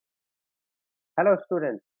Hello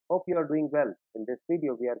students, hope you are doing well. In this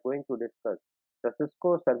video, we are going to discuss the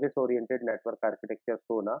Cisco Service Oriented Network Architecture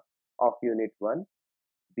SONA of Unit 1,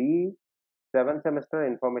 the 7th semester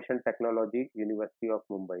Information Technology, University of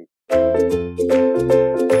Mumbai.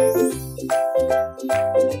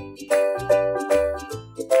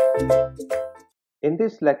 In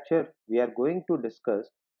this lecture, we are going to discuss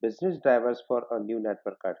business drivers for a new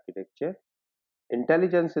network architecture,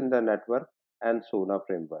 intelligence in the network, and SONA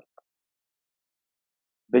framework.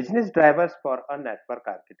 Business drivers for a network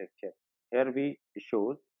architecture. Here we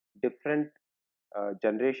show different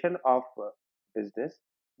generation of business: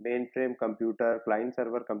 mainframe computer, client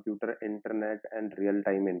server computer, internet, and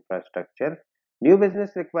real-time infrastructure. New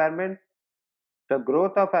business requirement: the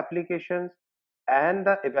growth of applications and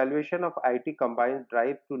the evaluation of IT combines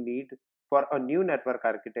drive to need for a new network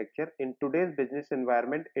architecture. In today's business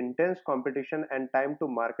environment, intense competition and time to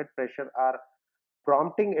market pressure are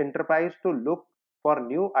prompting enterprise to look for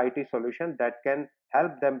new IT solutions that can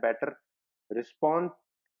help them better respond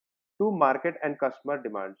to market and customer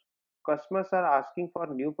demands. Customers are asking for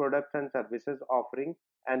new products and services offering,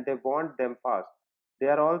 and they want them fast. They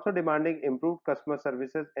are also demanding improved customer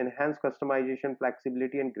services, enhanced customization,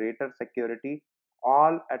 flexibility, and greater security,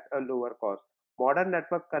 all at a lower cost. Modern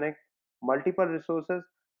network connect multiple resources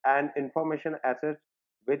and information assets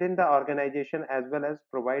within the organization as well as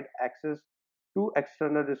provide access to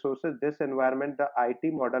external resources. This environment, the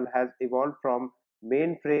IT model has evolved from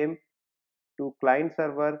mainframe to client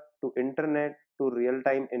server to internet to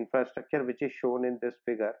real-time infrastructure, which is shown in this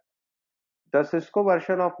figure. The Cisco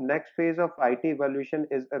version of next phase of IT evolution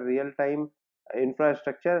is a real-time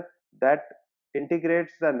infrastructure that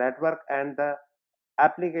integrates the network and the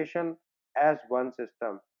application as one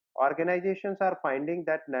system. Organizations are finding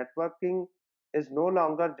that networking is no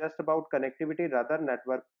longer just about connectivity, rather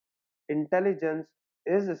network intelligence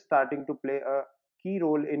is starting to play a key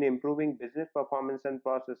role in improving business performance and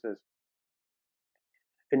processes.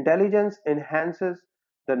 Intelligence enhances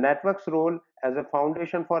the network's role as a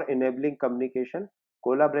foundation for enabling communication,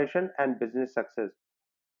 collaboration, and business success.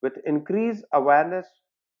 With increased awareness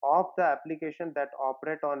of the application that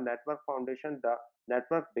operate on network foundation, the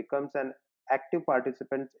network becomes an active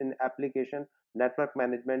participant in application, network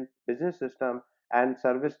management, business system, and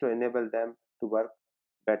service to enable them to work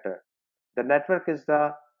better. The network is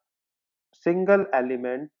the single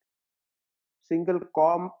element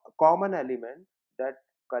common element that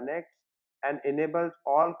connects and enables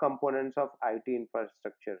all components of IT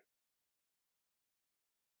infrastructure.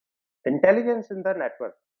 Intelligence in the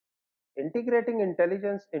network. Integrating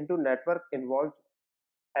intelligence into network involves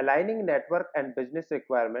aligning network and business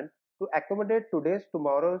requirement to accommodate today's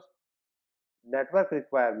tomorrow's network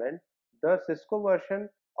requirement. The Cisco version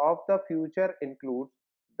of the future includes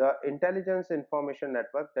the Intelligence Information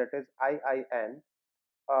Network, that is IIN,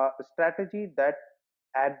 a strategy that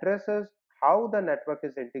addresses how the network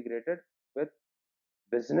is integrated with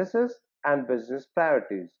businesses and business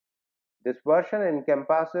priorities. This version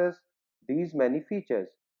encompasses these many features.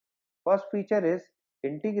 First feature is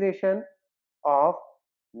integration of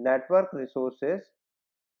network resources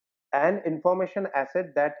and information assets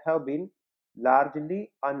that have been largely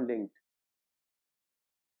unlinked.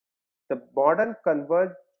 The modern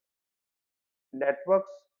converged networks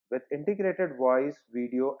with integrated voice,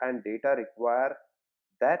 video, and data require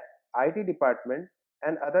that IT department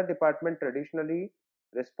and other department traditionally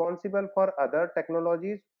responsible for other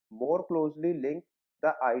technologies more closely link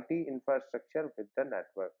the IT infrastructure with the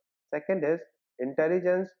network. Second is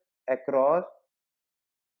intelligence across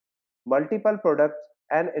multiple products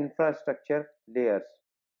and infrastructure layers.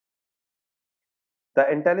 The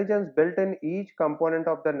intelligence built in each component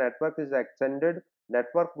of the network is extended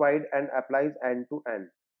network-wide and applies end-to-end.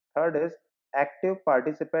 Third is active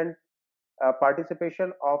participation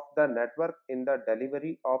of the network in the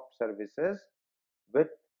delivery of services. With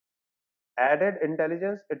added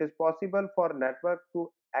intelligence, it is possible for network to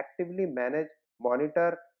actively manage,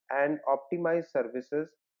 monitor, and optimize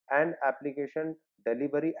services and application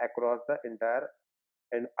delivery across the entire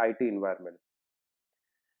IT environment.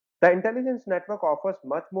 The intelligence network offers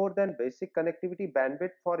much more than basic connectivity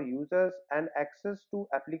bandwidth for users and access to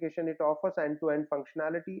application. It offers end-to-end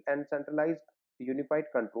functionality and centralized unified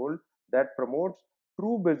control that promotes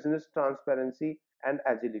true business transparency and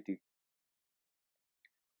agility.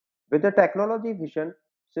 With the technology vision,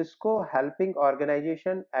 Cisco helping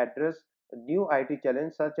organizations address new IT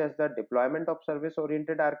challenges such as the deployment of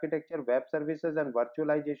service-oriented architecture, web services, and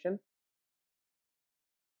virtualization.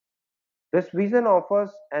 This vision offers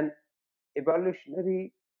an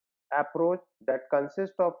evolutionary approach that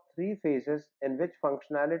consists of three phases in which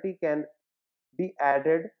functionality can be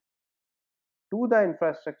added to the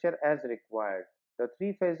infrastructure as required. The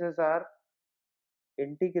three phases are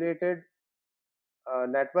integrated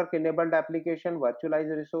network enabled application,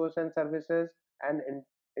 virtualized resource and services, and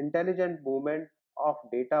intelligent movement of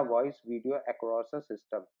data, voice, video across a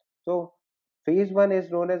system. So phase 1 is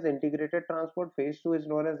known as integrated transport, phase 2 is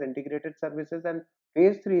known as integrated services, and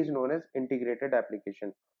phase 3 is known as integrated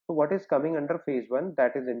application. So what is coming under phase 1,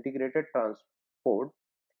 that is integrated transport?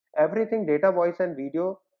 Everything data, voice, and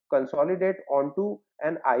video consolidate onto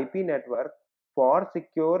an IP network for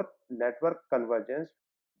secure network convergence.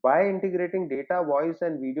 By integrating data, voice,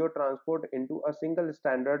 and video transport into a single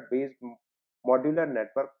standard based modular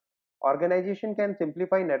network, organization can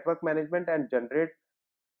simplify network management and generate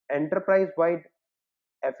enterprise wide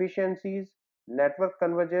efficiencies. Network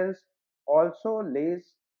convergence also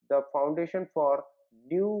lays the foundation for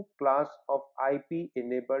new class of IP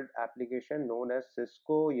enabled application known as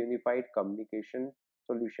Cisco Unified Communication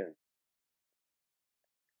Solution.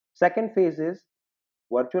 Second phase is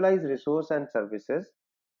virtualized resource and services.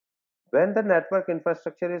 When the network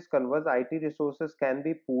infrastructure is converged, IT resources can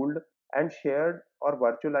be pooled and shared or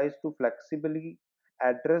virtualized to flexibly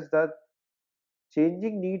address the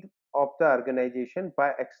changing need of the organization.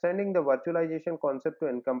 By extending the virtualization concept to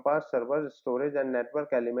encompass server, storage, and network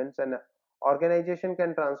elements, an organization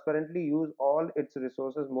can transparently use all its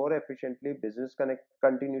resources more efficiently. Business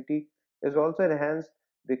continuity is also enhanced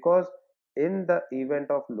because in the event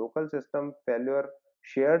of local system failure,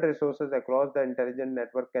 shared resources across the intelligent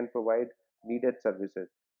network can provide needed services.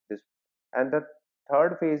 This and the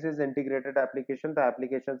third phase is integrated application. The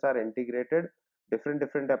applications are integrated,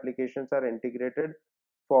 different applications are integrated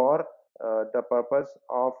for the purpose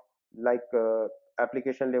of like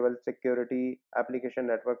application level security. Application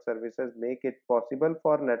network services make it possible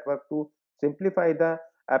for network to simplify the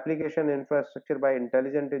application infrastructure by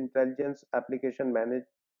intelligent intelligence, application manage,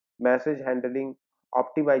 message handling,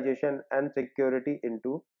 optimization, and security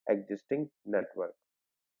into existing network.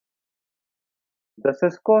 The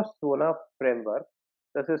Cisco Sona framework.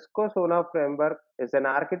 The Cisco Sona framework is an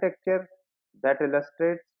architecture that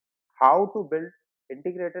illustrates how to build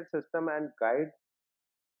integrated system and guide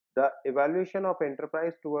the evaluation of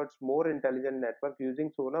enterprise towards more intelligent network.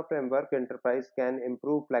 Using Sona framework, enterprise can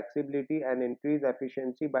improve flexibility and increase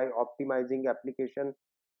efficiency by optimizing application,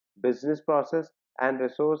 business process, and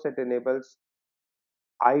resource. It enables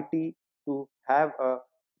IT to have a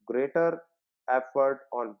greater effort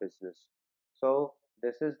on business. So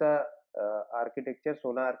this is the architecture,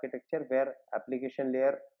 Sona architecture, where application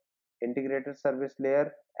layer, integrated service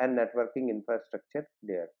layer, and networking infrastructure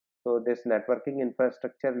layer. So this networking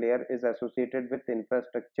infrastructure layer is associated with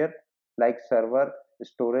infrastructure like server,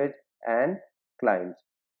 storage, and clients.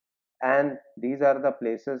 And these are the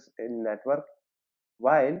places in network,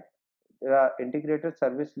 while the integrated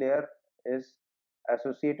service layer is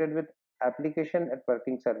associated with application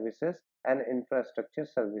networking services and infrastructure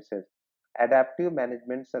services. Adaptive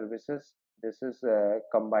management services, this is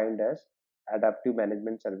combined as adaptive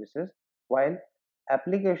management services, while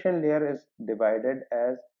application layer is divided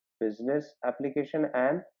as business application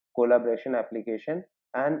and collaboration application.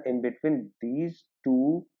 And in between these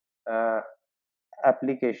two uh,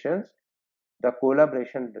 applications, the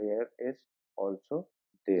collaboration layer is also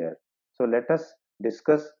there. So let us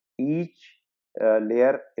discuss each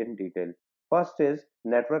layer in detail. First is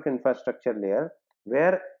network infrastructure layer,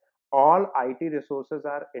 where all IT resources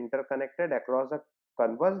are interconnected across a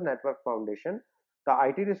converged network foundation. The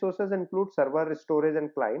IT resources include server, storage,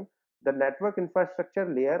 and client. The network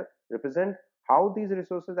infrastructure layer represents how these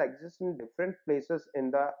resources exist in different places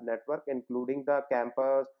in the network, including the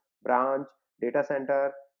campus, branch, data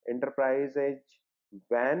center, enterprise edge,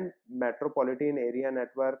 WAN, metropolitan area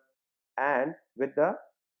network, and with the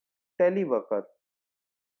teleworker.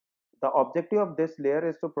 The objective of this layer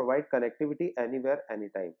is to provide connectivity anywhere,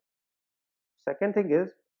 anytime. Second thing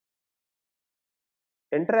is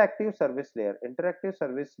interactive service layer. Interactive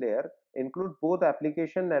service layer include both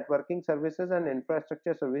application networking services and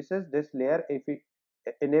infrastructure services. This layer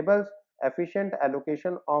enables efficient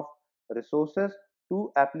allocation of resources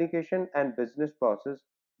to application and business process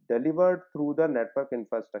delivered through the network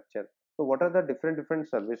infrastructure. So what are the different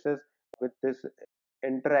services with this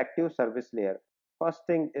interactive service layer? First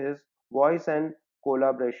thing is voice and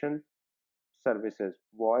collaboration services.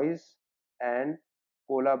 Voice and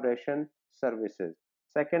collaboration services.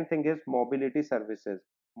 Second thing is mobility services.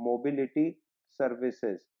 Mobility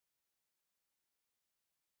services.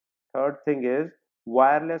 Third thing is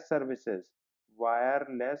wireless services.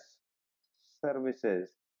 Wireless services.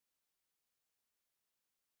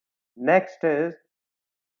 Next is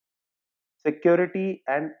security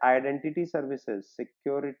and identity services.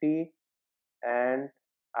 Security and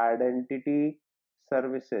identity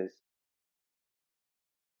services.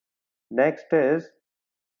 Next is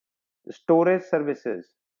storage services.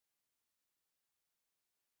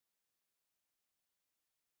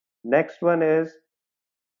 Next one is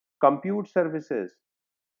compute services.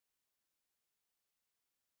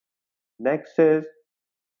 Next is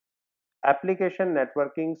application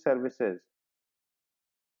networking services.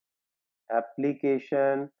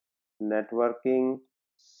 Application networking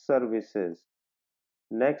services.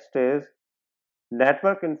 Next is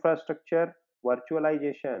network infrastructure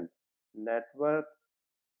virtualization. Network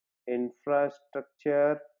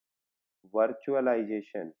infrastructure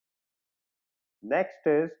virtualization. Next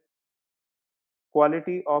is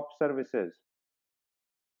quality of services.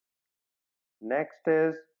 Next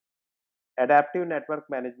is adaptive network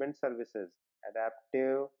management services.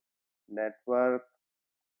 Adaptive network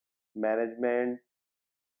management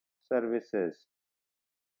services.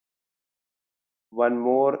 One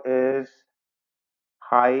more is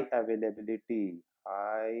high availability.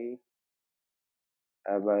 High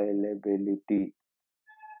availability.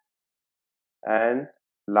 And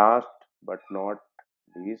last but not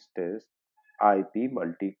least is IP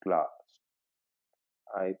multi-class.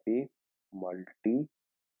 IP multicast.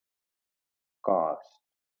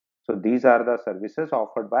 So these are the services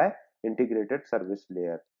offered by integrated service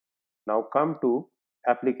layer. Now come to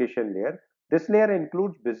application layer. This layer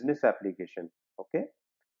includes business application, okay,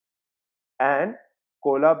 and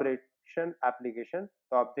collaboration application.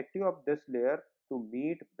 The objective of this layer to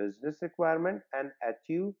meet business requirement and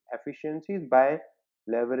achieve efficiencies by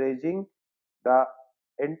leveraging the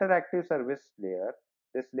interactive service layer.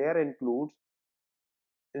 This layer includes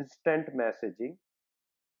instant messaging.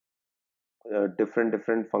 Different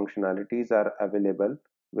functionalities are available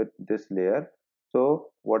with this layer.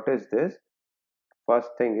 So what is this? First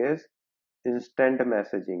thing is instant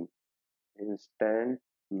messaging. Instant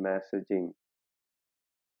messaging.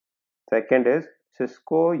 Second is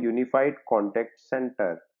Cisco Unified Contact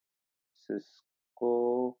Center.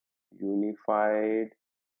 Cisco Unified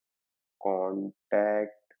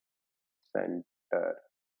Contact Center.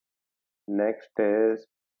 Next is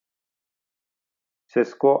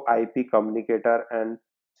Cisco IP Communicator and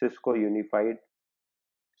Cisco Unified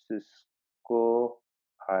Cisco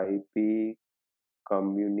IP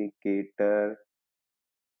Communicator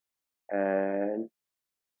and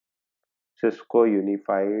Cisco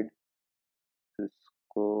Unified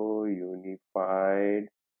Cisco Unified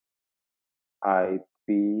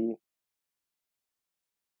IP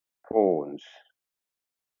phones.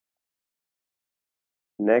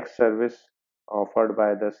 Next service offered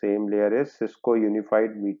by the same layer is Cisco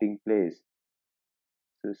Unified Meeting Place.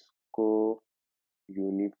 Cisco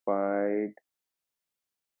Unified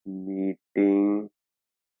Meeting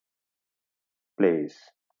Place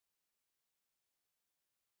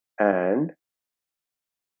and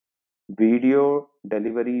video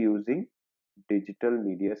delivery using digital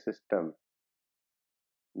media system.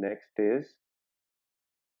 Next is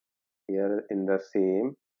here in the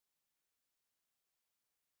same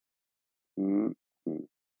mm, mm,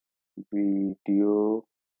 video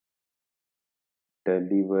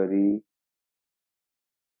delivery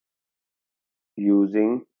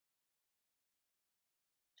using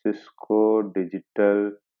Cisco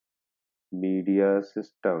digital media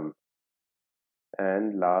system,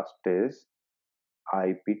 and last is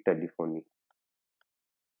IP telephony.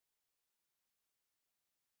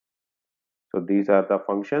 So these are the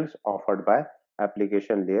functions offered by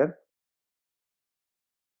application layer.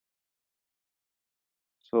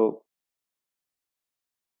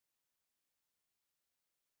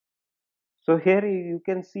 So here you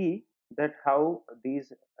can see that how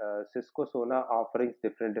these Cisco Sona offerings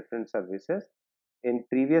different services. In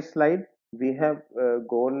previous slide, we have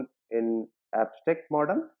gone in abstract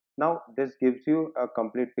model. Now this gives you a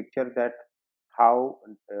complete picture that how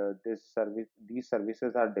these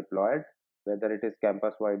services are deployed, whether it is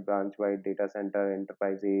campus-wide, branch-wide, data center,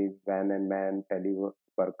 enterprise edge, WAN and MAN,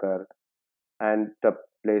 teleworker, and the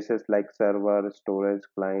places like server, storage,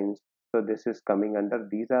 clients. So this is coming under,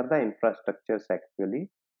 these are the infrastructures actually.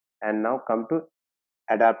 And now come to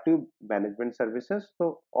adaptive management services.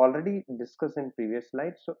 So already discussed in previous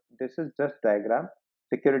slide. So this is just diagram.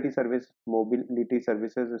 Security service, mobility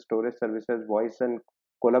services, storage services, voice and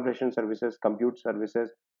collaboration services, compute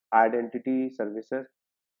services, identity services.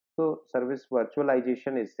 So service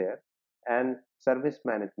virtualization is there and service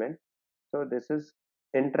management. So this is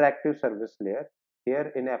interactive service layer.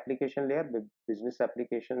 Here in application layer, the business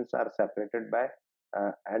applications are separated by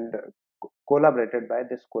and collaborated by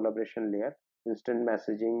this collaboration layer. Instant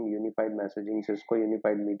messaging, unified messaging, Cisco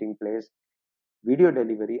unified meeting place, video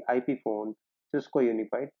delivery, IP phone, Cisco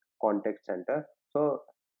Unified Contact Center. So,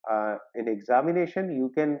 in examination,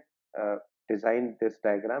 you can uh, design this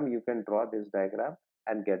diagram, you can draw this diagram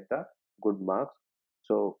and get the good marks.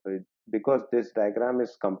 So, because this diagram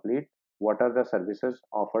is complete, what are the services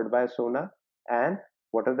offered by Sona and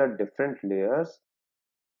what are the different layers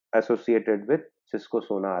associated with Cisco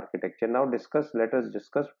Sona architecture. Now, let us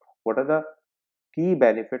discuss what are the key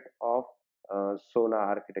benefit of Sona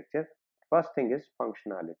architecture. First thing is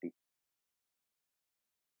functionality.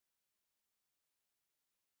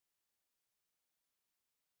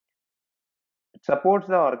 It supports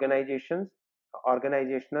the organizational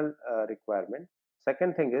requirement.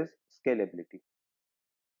 Second thing is scalability.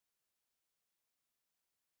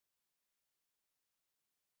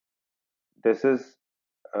 This is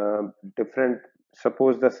different.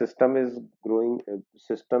 Suppose the system is growing,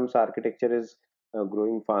 systems architecture is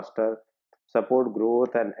growing faster. Support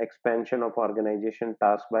growth and expansion of organization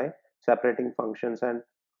tasks by separating functions and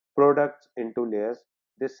products into layers.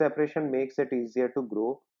 This separation makes it easier to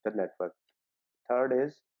grow the network. Third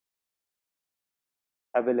is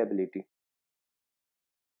availability.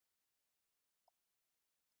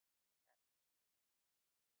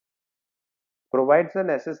 Provides the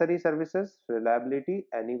necessary services, reliability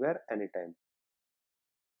anywhere, anytime.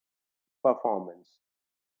 Performance.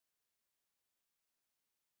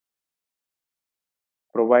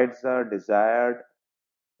 Provides the desired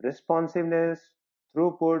responsiveness,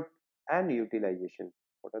 throughput, and utilization.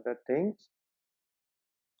 What are the things?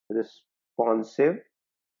 Responsive,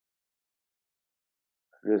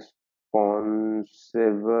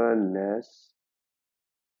 responsiveness,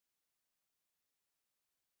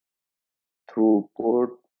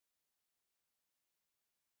 throughput,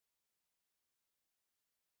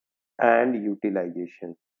 and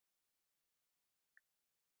utilization.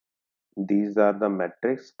 These are the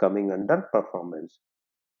metrics coming under performance.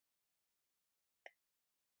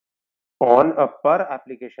 On a per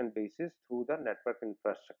application basis through the network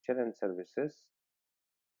infrastructure and services.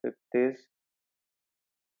 Fifth is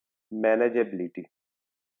manageability.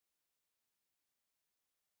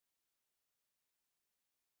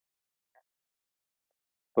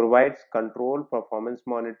 Provides control, performance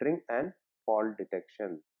monitoring, and fault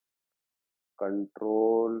detection.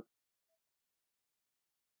 Control,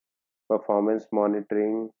 performance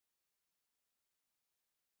monitoring,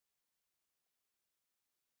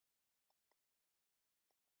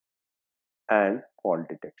 and fault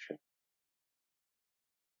detection.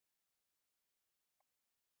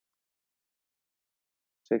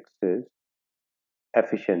 Sixth is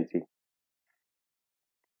efficiency.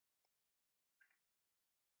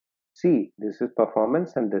 See, this is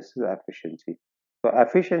performance and this is efficiency. So,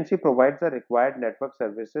 efficiency provides the required network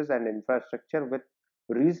services and infrastructure with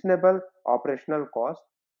reasonable operational cost,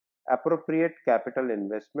 appropriate capital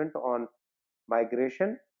investment on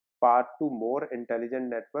migration path to more intelligent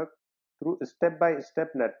network through step-by-step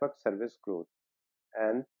network service growth.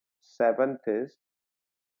 And seventh is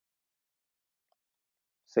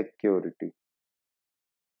security.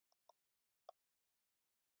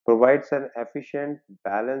 Provides an efficient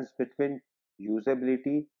balance between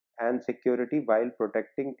usability and security while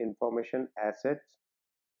protecting information assets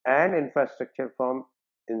and infrastructure from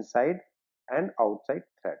inside and outside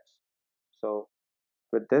threats. So,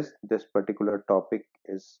 with this particular topic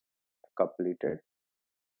is completed.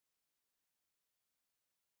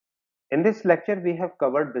 In this lecture, we have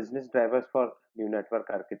covered business drivers for new network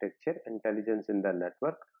architecture, intelligence in the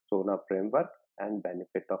network, SONA framework, and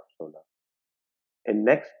benefit of SONA. In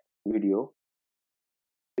next video,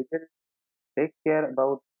 we will take care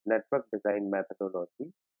about network design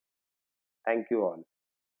methodology. Thank you all.